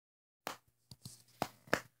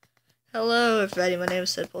Hello everybody, my name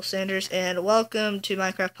is Deadpool Sanders, and welcome to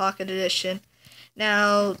Minecraft Pocket Edition.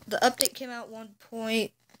 Now, the update came out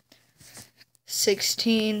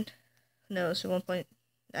 1.16, no, it's 1.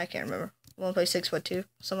 I can't remember, 1.6.2,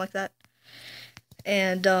 something like that.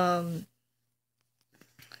 And,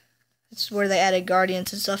 it's where they added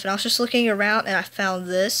guardians and stuff, and I was just looking around, and I found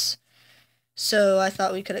this, so I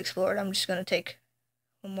thought we could explore it. I'm just going to take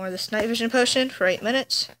one more of this night vision potion for 8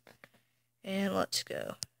 minutes, and let's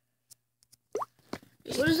go.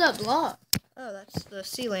 What is that block? Oh, that's the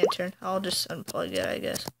sea lantern. I'll just unplug it, I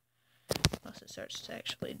guess. Unless it starts to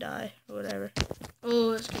actually die or whatever. Oh,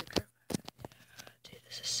 let's get careful. Dude,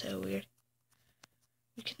 this is so weird.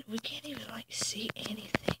 We can't even like see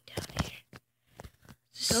anything down here.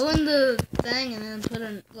 Go in the thing and then put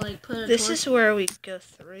a This torch. is where we go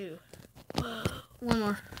through. Whoa. One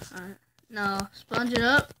more. Alright. No, sponge it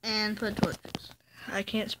up and put torches. I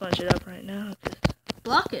can't sponge it up right now.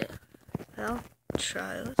 Block it. I'll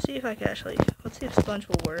try. Let's see if I can actually. Let's see if sponge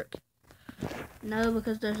will work. No,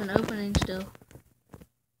 because there's an opening still.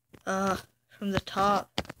 From the top.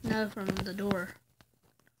 No, from the door.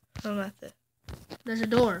 From at the. There's a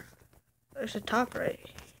door. There's a top right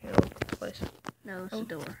here. We'll place it. No, it's a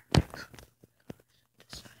door.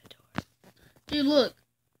 It's not a door. Dude, look.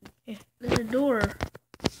 Yeah. There's a door.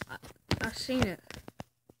 I've seen it.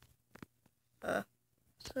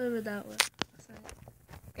 It's over that way.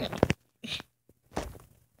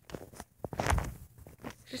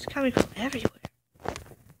 It's coming from everywhere.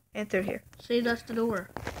 And through here. See, that's the door.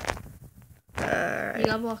 Alright. You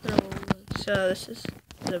gotta block it all the way. So this is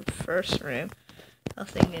the first room.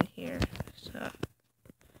 Nothing in here. So just gonna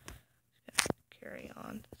carry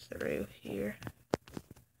on through here.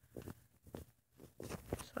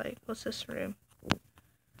 It's like, what's this room?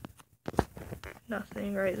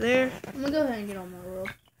 Nothing right there. I'm gonna go ahead and get on my world.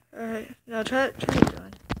 Alright, now try to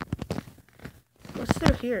join. What's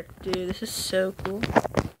through here? Dude, this is so cool.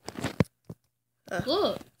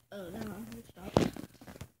 Look. Oh, never mind. Stop.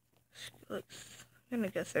 Look, I'm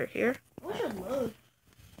gonna go through here. What's your load?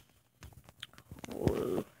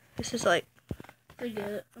 Whoa. This is like, Forget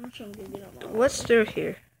it. I'm just gonna go get on my world. what's through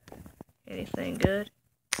here? Anything good?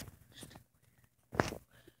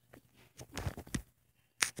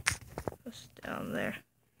 What's down there?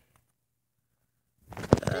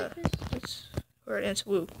 It's where it ends.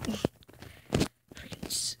 Woo.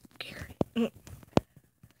 Freaking scary. Let's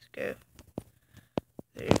go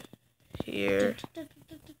through here.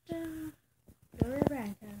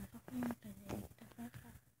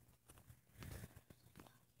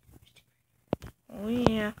 Oh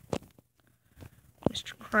yeah.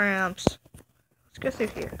 Mr. Cramps. Let's go through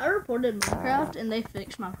here. I reported Minecraft and they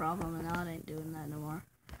fixed my problem and now I ain't doing that no more.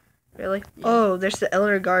 Really? Yeah. Oh, there's the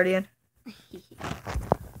Elder Guardian.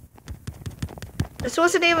 This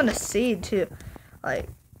wasn't even a seed, too. Like,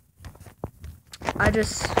 I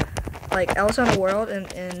was on a world, and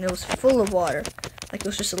it was full of water. Like, it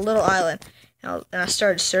was just a little island. And I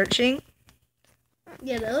started searching.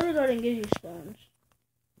 Yeah, the Elder Guardian gives you sponge.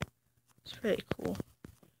 It's pretty cool.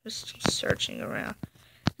 Just searching around.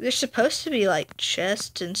 There's supposed to be, like,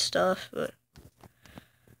 chests and stuff, but...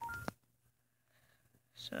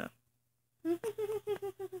 So...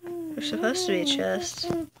 There's supposed to be a chest.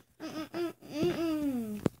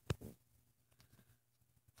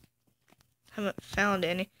 Haven't found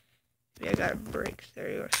any. Maybe I gotta break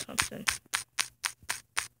through or something.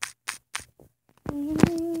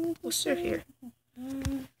 What's through here?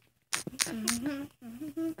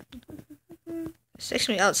 This takes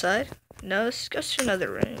me outside? No, this goes to another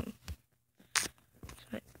room.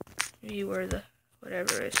 Maybe where the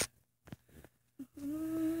whatever is.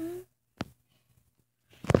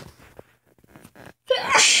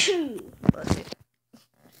 Let's see.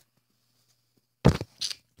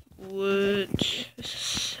 What? This is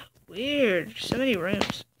so weird. So many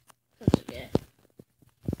rooms. That's okay.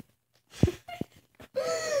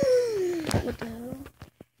 What the hell?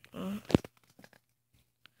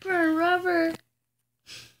 Burn rubber.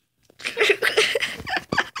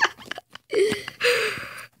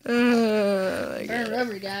 Oh my Burn God.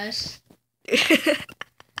 rubber, guys.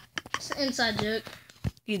 It's an inside joke.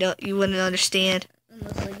 You wouldn't understand.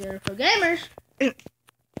 Unless I go to Pro Gamers.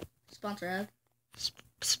 Sponsor ad.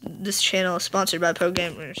 This channel is sponsored by Pro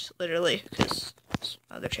Gamers, literally, because it's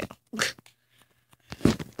another channel. Go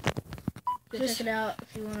check it out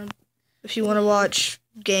if you want to. If you want to watch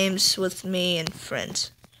games with me and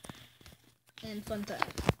friends, And fun time.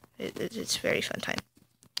 it's very fun time.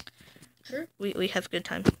 Sure. We have a good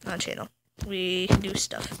time on channel. We do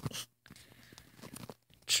stuff.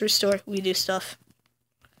 True story. We do stuff.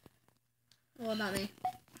 Well, not me.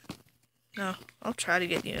 No, I'll try to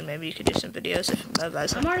get you in. Maybe you could do some videos if Mud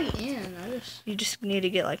Bison. I'm already in. You just need to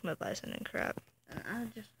get like Mud Bison and crap. I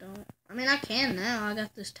just don't. I mean, I can now. I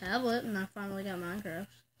got this tablet, and I finally got Minecraft.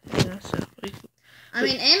 Yeah, so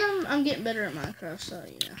and I'm getting better at Minecraft, so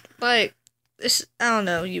yeah. Like this, I don't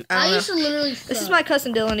know. I used to literally. This is my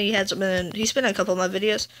cousin Dylan. He's been in a couple of my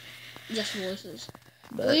videos. Just voices.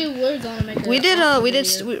 But we were gonna make.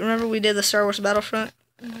 Remember we did the Star Wars Battlefront.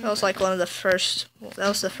 Mm-hmm. That was like one of the first. That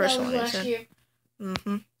was the first one. Last year.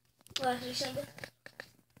 Mm-hmm. Last December.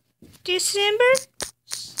 December.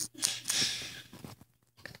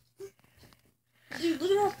 Dude,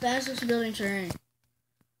 look at how fast this building terrain.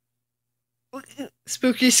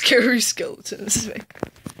 Spooky, scary skeletons.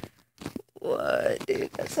 What,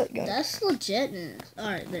 dude? That's like. That's legitness.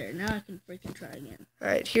 All right, there. Now I can freaking try again. All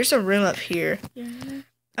right, here's a room up here. Yeah.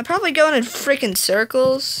 I'm probably going in freaking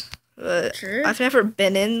circles, but Sure. I've never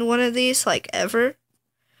been in one of these like ever.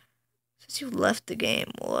 Since you left the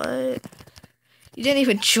game, what? You didn't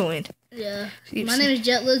even join. Yeah. My name is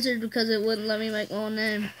Jet Lizard because it wouldn't let me make my own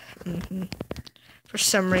name. Mm-hmm. For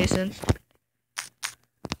some reason.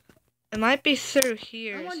 It might be through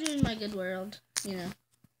here. I want you in my good world. You know,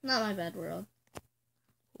 not my bad world.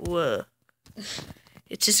 Whoa.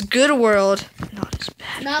 It's his good world, not his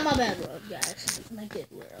bad. Not my bad world, guys. My good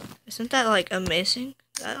world. Isn't that like amazing?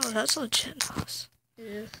 That's legit nice. It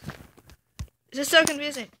is. This is so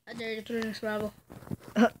confusing. I dare you to put it in survival.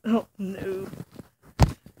 Oh no.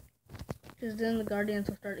 Because then the Guardians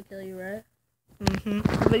will start to kill you, right? Mm-hmm.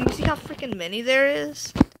 But you see how freaking many there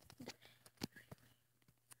is?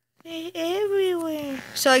 They're everywhere.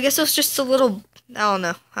 So I guess it was just a little. I don't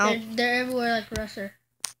know. They're everywhere like Russer.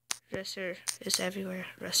 Russer is everywhere.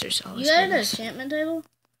 Russer's always. You got an enchantment table?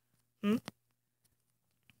 Hmm?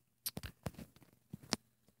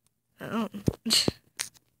 I don't.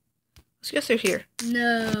 Let's go through here.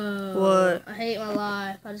 No. What? I hate my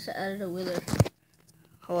life. I just added a wither.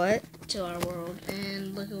 What? To our world.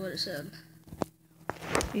 And look at what it said.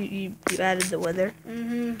 You added the weather?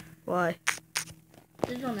 Mm-hmm. Why?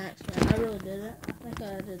 Just on accident. I really did it. I think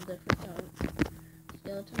I did the freaking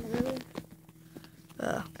skeleton,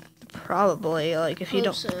 really. Probably. Like, if you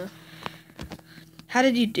don't... So. How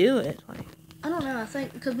did you do it? Like, I don't know. I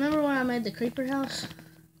think... Because remember when I made the creeper house?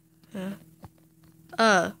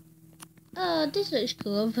 Yeah. This looks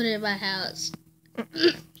cool. I'll put it in my house.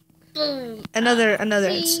 Boom. Another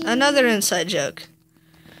inside joke.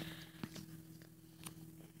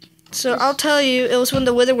 So I'll tell you, it was when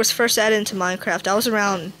the Wither was first added into Minecraft. I was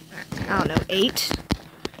around, I don't know,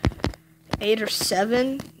 8 or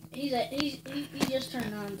 7. He just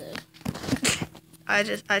turned on, dude.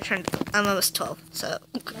 I'm almost 12, so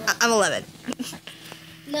I'm 11.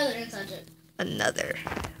 Another inside joke. Another.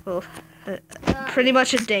 Well, pretty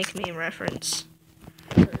much a dank meme reference.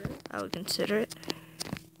 I would consider it.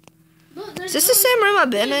 Look, Is this the same room I've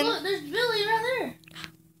been in? Look, there's Billy right there.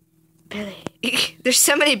 Billy. There's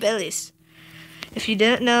so many Billies. If you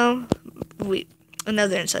didn't know,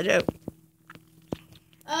 another inside joke.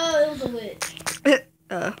 Oh, it was a witch.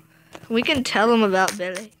 We can tell them about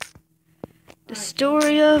Billy. The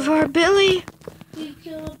story of our Billy. He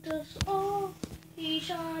killed us all. He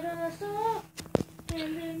shot us up.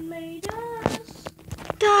 And then made us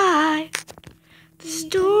die. The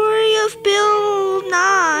story of Bill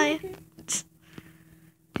Nye.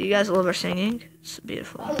 Do you guys love our singing? It's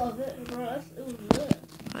beautiful. I love it, bro. It was lit.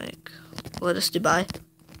 Like, let us Dubai.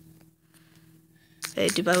 Hey,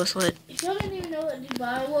 Dubai was lit. If y'all didn't even know what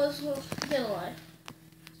Dubai was, well, get a life.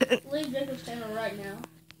 Leave Jacob's channel right now.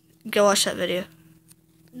 Go watch that video.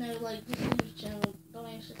 No, like, just leave his channel. Don't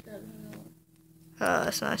even subscribe to him.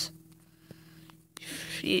 That's nice.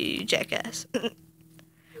 You jackass.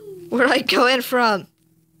 Where I going from?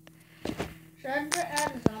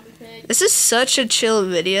 This is such a chill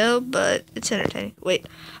video, but it's entertaining. Wait.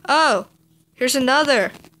 Oh! Here's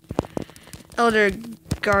another Elder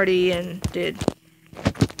Guardian dude.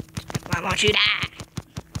 Why won't you die?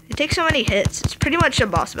 It takes so many hits. It's pretty much a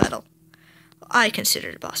boss battle. I consider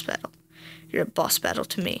it a boss battle. You're a boss battle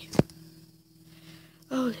to me.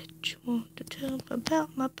 Oh, did you want to tell me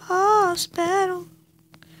about my boss battle?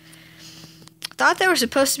 Thought there were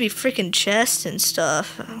supposed to be freaking chests and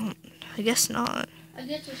stuff. I guess not. I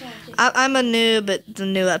guess it's on too. I'm a noob at the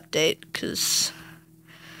new update because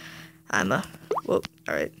whoa,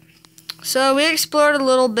 alright. So we explored a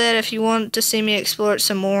little bit. If you want to see me explore it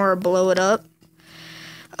some more or blow it up.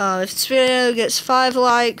 If this video gets 5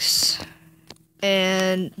 likes,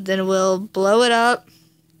 and then we'll blow it up.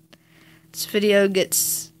 This video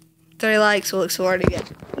gets 3 likes, we'll explore it again.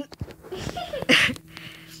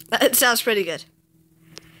 It sounds pretty good.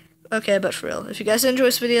 Okay, but for real. If you guys enjoy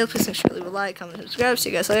this video, please make sure to leave a like, comment, and subscribe. See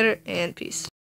you guys later, and peace.